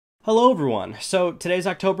Hello everyone! So today's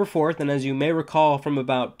October 4th, and as you may recall from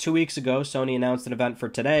about 2 weeks ago, Sony announced an event for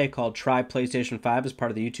today called Try PlayStation 5 as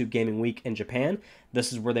part of the YouTube Gaming Week in Japan.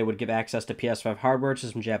 This is where they would give access to PS5 hardware to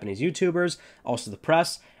some Japanese YouTubers, also the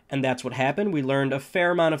press, and that's what happened. We learned a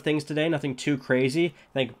fair amount of things today, nothing too crazy.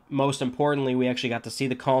 I think most importantly, we actually got to see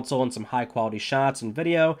the console and some high quality shots and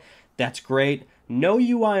video. That's great. No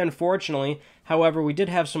UI, unfortunately. However, we did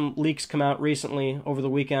have some leaks come out recently over the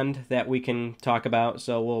weekend that we can talk about,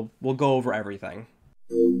 so we'll go over everything.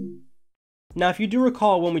 Now, if you do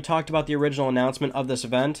recall when we talked about the original announcement of this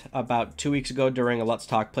event about 2 weeks ago during a Let's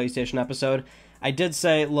Talk PlayStation episode, I did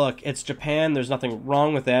say, look, it's Japan, there's nothing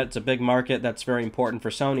wrong with that, it's a big market, that's very important for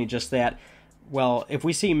Sony, just that, well, if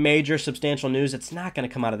we see major substantial news, it's not going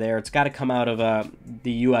to come out of there. It's got to come out of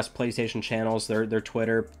the US PlayStation channels, their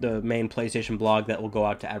Twitter, the main PlayStation blog that will go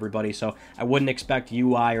out to everybody. So I wouldn't expect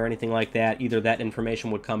UI or anything like that. Either that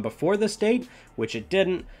information would come before this date, which it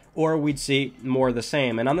didn't, or we'd see more of the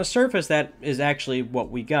same. And on the surface, that is actually what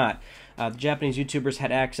we got. The Japanese YouTubers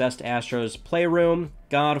had access to Astro's Playroom,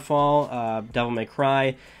 Godfall, Devil May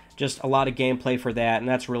Cry, just a lot of gameplay for that, and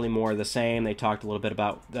that's really more of the same. They talked a little bit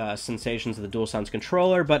about sensations of the DualSense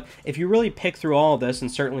controller, but if you really pick through all of this,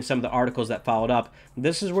 and certainly some of the articles that followed up,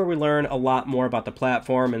 this is where we learn a lot more about the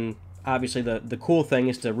platform, and obviously the cool thing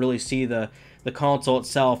is to really see the console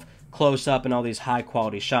itself close up and all these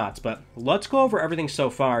high-quality shots. But let's go over everything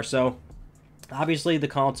so far. So obviously the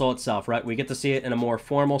console itself, right? We get to see it in a more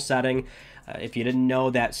formal setting. If you didn't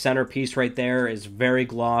know, that centerpiece right there is very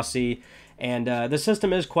glossy. And the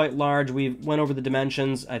system is quite large. We went over the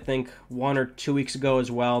dimensions, I think, 1 or 2 weeks ago as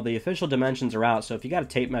well. The official dimensions are out, so if you got a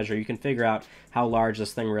tape measure, you can figure out how large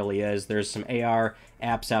this thing really is. There's some AR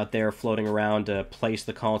apps out there floating around to place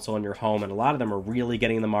the console in your home, and a lot of them are really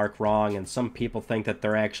getting the mark wrong, and some people think that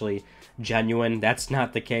they're actually genuine. That's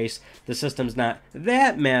not the case. The system's not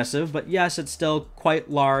that massive, but yes, it's still quite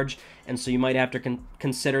large, and so you might have to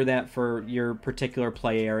consider that for your particular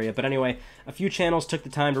play area. But anyway, a few channels took the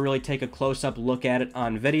time to really take a close-up look at it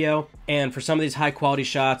on video, and for some of these high-quality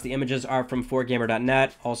shots, the images are from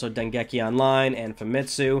 4gamer.net, also Dengeki Online, and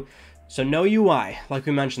Famitsu. So no UI, like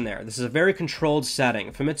we mentioned there. This is a very controlled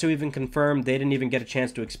setting. Famitsu even confirmed they didn't even get a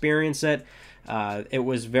chance to experience it. It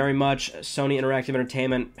was very much Sony Interactive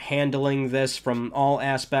Entertainment handling this from all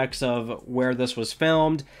aspects of where this was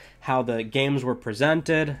filmed, how the games were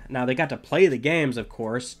presented. Now, they got to play the games, of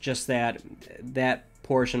course, just that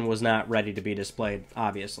portion was not ready to be displayed,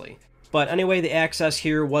 obviously. But anyway, the access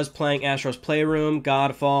here was playing Astro's Playroom,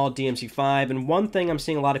 Godfall, DMC5, and one thing I'm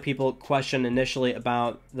seeing a lot of people question initially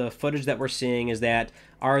about the footage that we're seeing is that,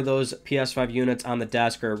 are those PS5 units on the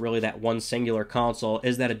desk or really that one singular console?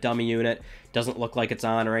 Is that a dummy unit? Doesn't look like it's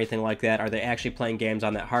on or anything like that. Are they actually playing games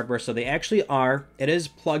on that hardware? So they actually are. It is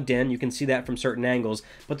plugged in. You can see that from certain angles.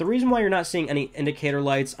 But the reason why you're not seeing any indicator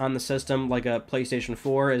lights on the system like a PlayStation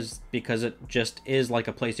 4 is because it just is like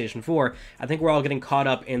a PlayStation 4. I think we're all getting caught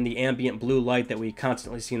up in the ambient blue light that we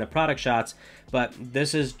constantly see in the product shots, but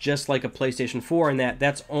this is just like a PlayStation 4 in that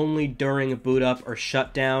that's only during boot up or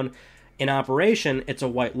shutdown. In operation, it's a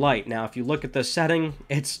white light. Now, if you look at the setting,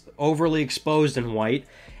 it's overly exposed in white,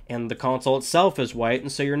 and the console itself is white,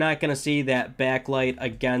 and so you're not going to see that backlight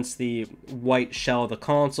against the white shell of the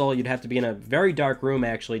console. You'd have to be in a very dark room,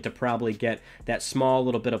 actually, to probably get that small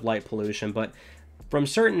little bit of light pollution, but from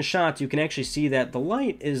certain shots, you can actually see that the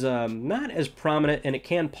light is not as prominent, and it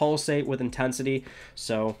can pulsate with intensity,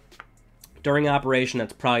 so during operation,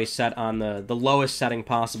 that's probably set on the lowest setting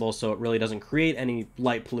possible, so it really doesn't create any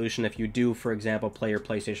light pollution if you do, for example, play your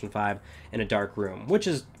PlayStation 5 in a dark room, which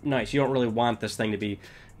is nice. You don't really want this thing to be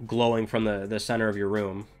glowing from the center of your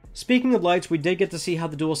room. Speaking of lights, we did get to see how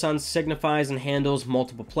the DualSense signifies and handles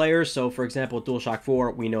multiple players. So, for example, with DualShock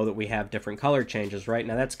 4, we know that we have different color changes, right?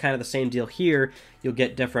 Now, that's kind of the same deal here. You'll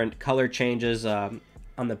get different color changes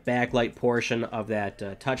on the backlight portion of that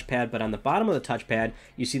touchpad, but on the bottom of the touchpad,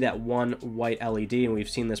 you see that one white LED, and we've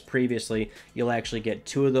seen this previously. You'll actually get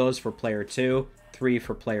 2 of those for player 2, 3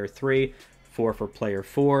 for player 3, 4 for player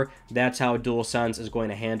 4. That's how DualSense is going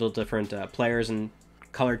to handle different players, and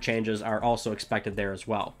color changes are also expected there as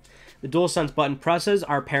well. The DualSense button presses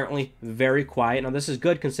are apparently very quiet. Now, this is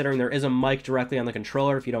good considering there is a mic directly on the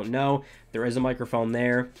controller. If you don't know, there is a microphone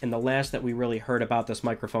there. And the last that we really heard about this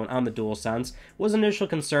microphone on the DualSense was initial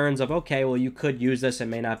concerns of, okay, well, you could use this. It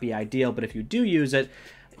may not be ideal, but if you do use it,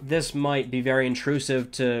 this might be very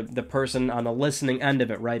intrusive to the person on the listening end of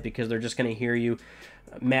it, right? Because they're just going to hear you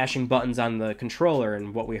mashing buttons on the controller.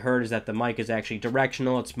 And what we heard is that the mic is actually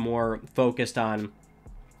directional. It's more focused on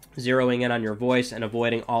zeroing in on your voice and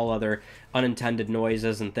avoiding all other unintended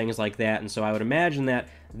noises and things like that. And so I would imagine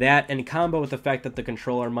that in combo with the fact that the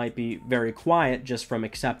controller might be very quiet just from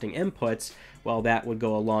accepting inputs, well, that would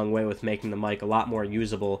go a long way with making the mic a lot more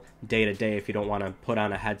usable day to day if you don't want to put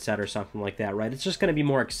on a headset or something like that, right? It's just going to be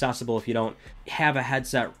more accessible if you don't have a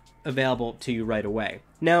headset available to you right away.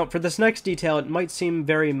 Now, for this next detail, it might seem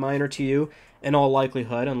very minor to you in all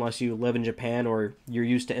likelihood, unless you live in Japan or you're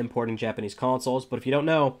used to importing Japanese consoles. But if you don't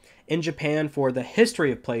know, in Japan, for the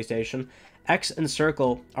history of PlayStation, X and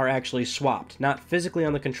circle are actually swapped. Not physically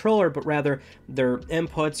on the controller, but rather their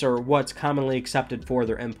inputs or what's commonly accepted for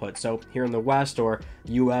their inputs. So here in the West or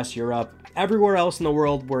US, Europe, everywhere else in the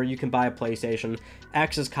world where you can buy a PlayStation,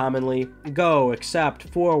 X is commonly go, accept,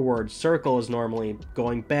 forward. Circle is normally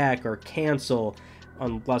going back or cancel,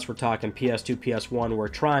 unless we're talking PS2, PS1, where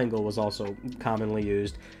triangle was also commonly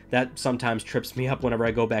used. That sometimes trips me up whenever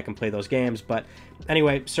I go back and play those games. But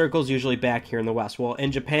anyway, circle's usually back here in the West. Well,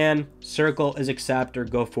 in Japan, circle is accept or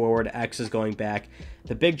go forward, X is going back.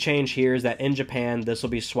 The big change here is that in Japan, this will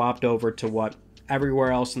be swapped over to what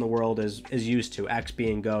everywhere else in the world is used to, X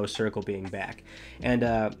being go, circle being back. And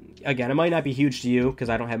again, it might not be huge to you because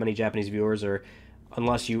I don't have many Japanese viewers or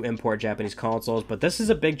unless you import Japanese consoles, but this is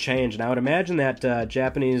a big change, and I would imagine that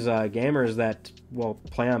Japanese gamers that will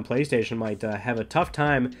play on PlayStation might have a tough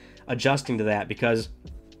time adjusting to that, because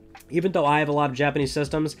even though I have a lot of Japanese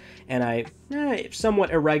systems and I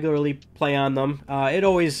somewhat irregularly play on them, it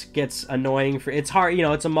always gets annoying. It's hard, you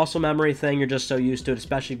know, it's a muscle memory thing. You're just so used to it,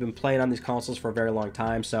 especially if you've been playing on these consoles for a very long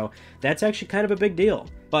time. So that's actually kind of a big deal.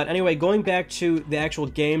 But anyway, going back to the actual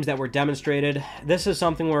games that were demonstrated, this is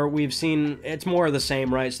something where we've seen it's more of the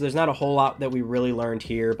same, right? So there's not a whole lot that we really learned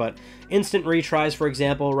here, but instant retries, for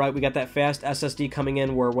example, right? We got that fast SSD coming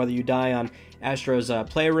in where whether you die on Astro's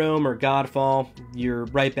Playroom or Godfall, you're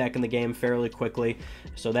right back in the game fairly quickly.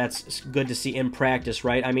 So that's good to see in practice,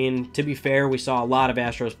 right? I mean, to be fair, we saw a lot of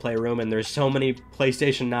Astro's Playroom, and there's so many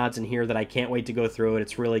PlayStation nods in here that I can't wait to go through it.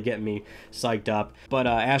 It's really getting me psyched up. But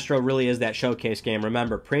Astro really is that showcase game.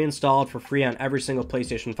 Remember, pre-installed for free on every single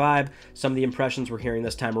PlayStation 5. Some of the impressions we're hearing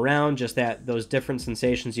this time around, just that those different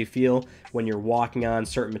sensations you feel when you're walking on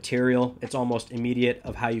certain material, it's almost immediate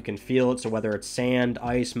of how you can feel it. So whether it's sand,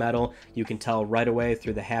 ice, metal, you can tell right away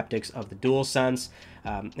through the haptics of the DualSense.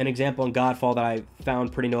 An example in Godfall that I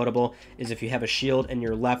found pretty notable is if you have a shield in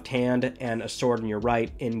your left hand and a sword in your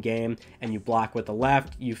right in-game, and you block with the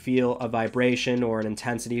left, you feel a vibration or an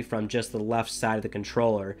intensity from just the left side of the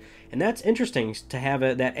controller. And that's interesting to have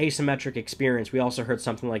that asymmetric experience. We also heard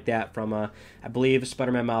something like that from, I believe,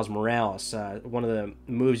 Spider-Man Miles Morales. One of the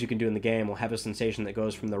moves you can do in the game will have a sensation that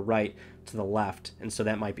goes from the right to the left, and so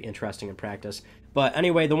that might be interesting in practice. But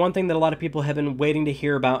anyway, the one thing that a lot of people have been waiting to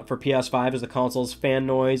hear about for PS5 is the console's fan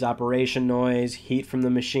noise, operation noise, heat from the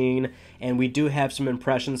machine, and we do have some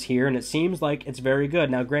impressions here, and it seems like it's very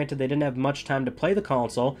good. Now, granted, they didn't have much time to play the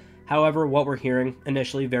console. However, what we're hearing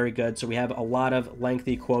initially very good, so we have a lot of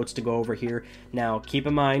lengthy quotes to go over here. Now, keep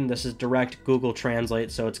in mind, this is direct Google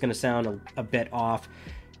Translate, so it's going to sound a bit off.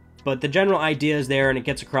 But the general idea is there, and it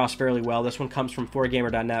gets across fairly well. This one comes from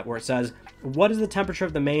 4gamer.net, where it says, "What is the temperature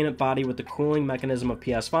of the main body with the cooling mechanism of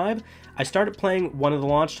PS5? I started playing one of the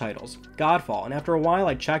launch titles, Godfall, and after a while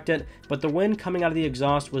I checked it, but the wind coming out of the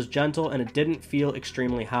exhaust was gentle and it didn't feel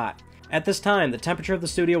extremely hot. At this time, the temperature of the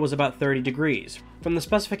studio was about 30 degrees. From the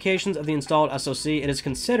specifications of the installed SoC, it is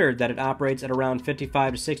considered that it operates at around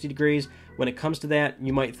 55 to 60 degrees. When it comes to that,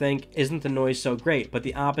 you might think, isn't the noise so great? But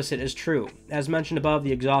the opposite is true. As mentioned above,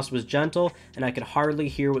 the exhaust was gentle, and I could hardly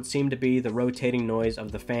hear what seemed to be the rotating noise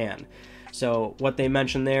of the fan." So what they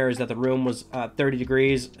mentioned there is that the room was 30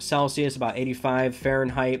 degrees Celsius, about 85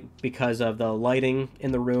 Fahrenheit, because of the lighting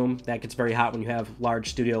in the room. That gets very hot when you have large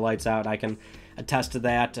studio lights out. I can attest to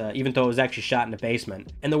that, even though it was actually shot in a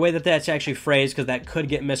basement. And the way that that's actually phrased, because that could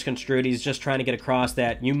get misconstrued, he's just trying to get across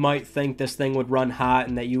that you might think this thing would run hot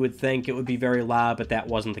and that you would think it would be very loud, but that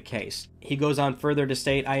wasn't the case. He goes on further to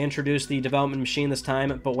state, "I introduced the development machine this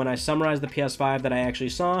time, but when I summarized the PS5 that I actually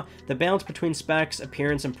saw, the balance between specs,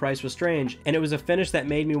 appearance, and price was strange, and it was a finish that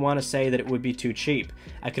made me want to say that it would be too cheap.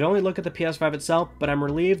 I could only look at the PS5 itself, but I'm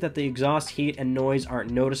relieved that the exhaust heat and noise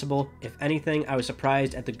aren't noticeable. If anything, I was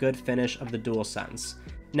surprised at the good finish of the DualSense."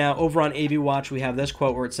 Now, over on AV Watch, we have this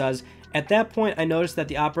quote where it says, At that point, I noticed that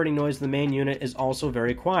the operating noise of the main unit is also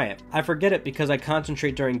very quiet. I forget it because I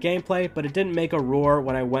concentrate during gameplay, but it didn't make a roar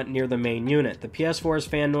when I went near the main unit. The PS4's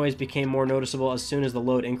fan noise became more noticeable as soon as the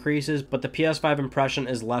load increases, but the PS5 impression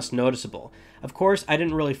is less noticeable. Of course, I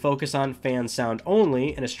didn't really focus on fan sound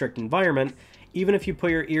only in a strict environment. Even if you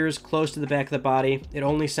put your ears close to the back of the body, it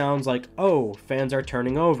only sounds like, oh, fans are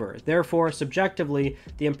turning over. Therefore, subjectively,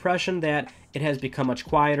 the impression that it has become much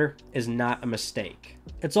quieter is not a mistake.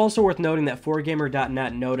 It's also worth noting that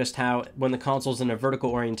 4Gamer.net noticed how, when the console's in a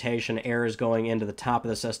vertical orientation, air is going into the top of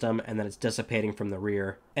the system and then it's dissipating from the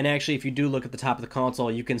rear. And actually, if you do look at the top of the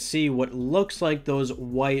console, you can see what looks like those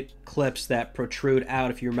white clips that protrude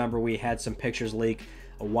out. If you remember, we had some pictures leak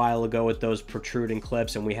a while ago with those protruding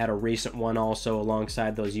clips, and we had a recent one also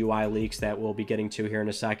alongside those UI leaks that we'll be getting to here in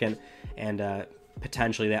a second, and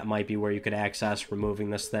potentially that might be where you could access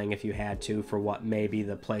removing this thing if you had to for what may be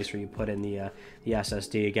the place where you put in the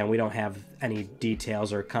SSD. Again, we don't have any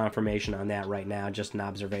details or confirmation on that right now, just an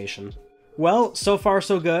observation. Well, so far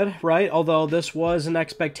so good, right? Although this was an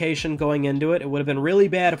expectation going into it. It would have been really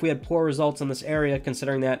bad if we had poor results in this area,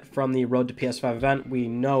 considering that from the Road to PS5 event, we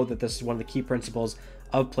know that this is one of the key principles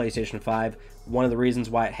of PlayStation 5. One of the reasons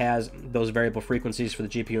why it has those variable frequencies for the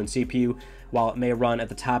GPU and CPU, while it may run at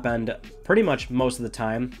the top end pretty much most of the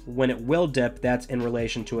time, when it will dip, that's in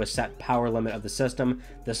relation to a set power limit of the system.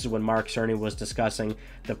 This is when Mark Cerny was discussing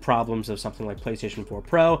the problems of something like PlayStation 4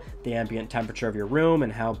 Pro, the ambient temperature of your room,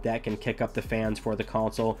 and how that can kick up the fans for the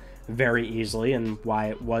console very easily, and why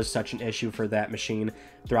it was such an issue for that machine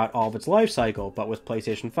throughout all of its life cycle. But with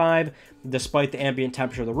PlayStation 5, despite the ambient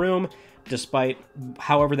temperature of the room, despite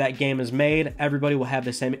however that game is made, everybody will have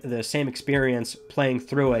the same experience playing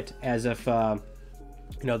through it, as if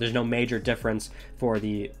there's no major difference for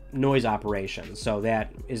the noise operation. So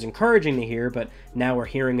that is encouraging to hear, but now we're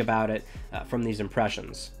hearing about it from these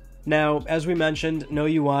impressions. Now, as we mentioned, no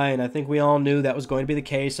UI, and I think we all knew that was going to be the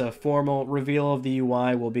case. A formal reveal of the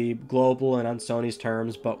UI will be global and on Sony's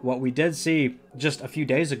terms, but what we did see just a few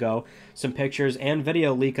days ago, some pictures and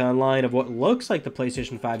video leak online of what looks like the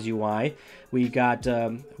PlayStation 5's UI. We got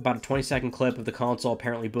about a 20-second clip of the console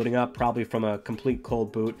apparently booting up, probably from a complete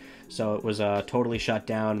cold boot, so it was totally shut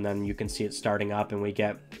down, and then you can see it starting up, and we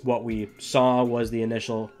get what we saw was the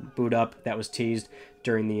initial boot up that was teased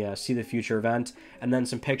during the See the Future event, and then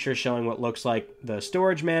some pictures showing what looks like the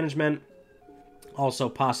storage management, also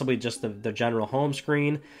possibly just the general home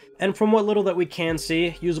screen. And from what little that we can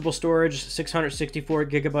see, usable storage, 664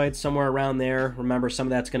 gigabytes, somewhere around there. Remember, some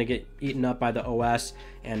of that's going to get eaten up by the OS,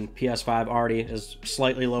 and PS5 already is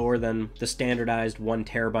slightly lower than the standardized 1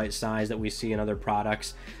 terabyte size that we see in other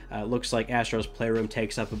products. Looks like Astro's Playroom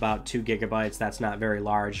takes up about 2 gigabytes. That's not very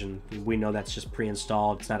large, and we know that's just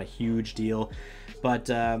pre-installed. It's not a huge deal. But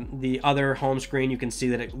the other home screen, you can see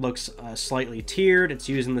that it looks slightly tiered. It's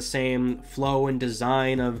using the same flow and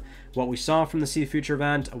design of what we saw from the See the Future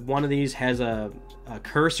event. One of these has a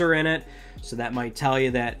cursor in it, so that might tell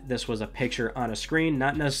you that this was a picture on a screen.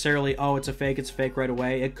 Not necessarily, oh, it's a fake right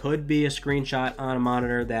away. It could be a screenshot on a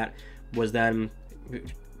monitor that was then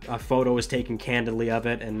a photo was taken candidly of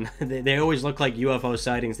it, and they always look like UFO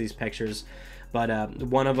sightings, these pictures. But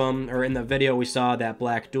one of them, or in the video we saw that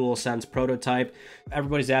black DualSense prototype.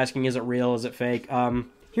 Everybody's asking, is it real, is it fake?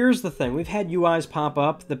 Here's the thing, we've had UIs pop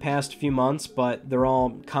up the past few months, but they're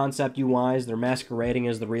all concept UIs. They're masquerading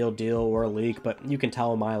as the real deal or a leak, but you can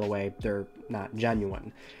tell a mile away they're not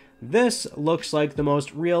genuine. This looks like the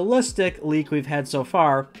most realistic leak we've had so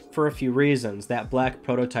far for a few reasons. That black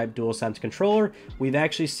prototype DualSense controller, we've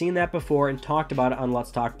actually seen that before and talked about it on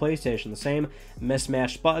Let's Talk PlayStation. The same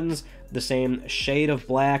mismatched buttons, the same shade of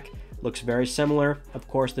black, looks very similar. Of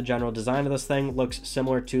course, the general design of this thing looks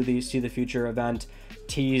similar to the See the Future event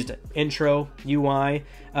teased intro UI,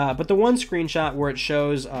 but the one screenshot where it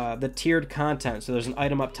shows the tiered content, so there's an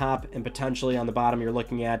item up top and potentially on the bottom you're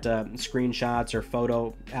looking at screenshots or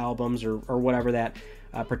photo albums or whatever that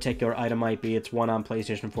particular item might be. It's one on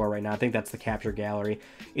PlayStation 4 right now. I think that's the capture gallery.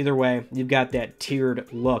 Either way, you've got that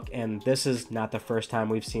tiered look, and this is not the first time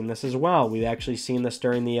we've seen this as well. We've actually seen this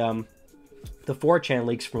during the 4chan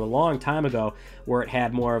leaks from a long time ago, where it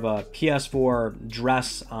had more of a PS4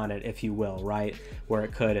 dress on it, if you will, right? Where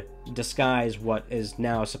it could disguise what is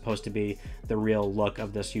now supposed to be the real look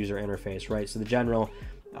of this user interface, right? So the general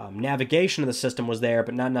navigation of the system was there,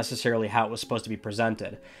 but not necessarily how it was supposed to be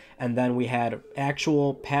presented. And then we had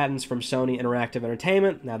actual patents from Sony Interactive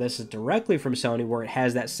Entertainment. Now this is directly from Sony, where it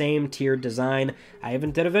has that same tiered design. I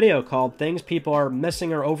even did a video called Things People Are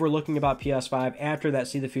Missing or Overlooking About PS5 after that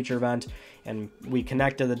See the Future event, and we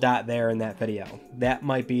connected the dot there in that video. That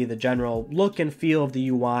might be the general look and feel of the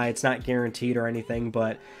UI. It's not guaranteed or anything,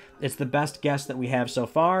 but it's the best guess that we have so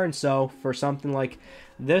far. And so for something like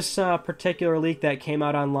this particular leak that came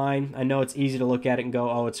out online, I know it's easy to look at it and go,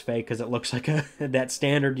 oh, it's fake because it looks like that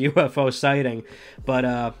standard UFO sighting. But,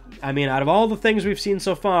 I mean, out of all the things we've seen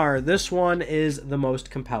so far, this one is the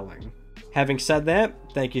most compelling. Having said that,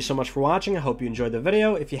 thank you so much for watching. I hope you enjoyed the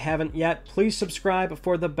video. If you haven't yet, please subscribe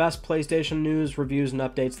for the best PlayStation news, reviews, and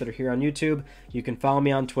updates that are here on YouTube. You can follow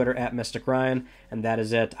me on Twitter at Mystic Ryan, and that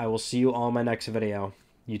is it. I will see you all in my next video.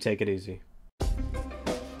 You take it easy.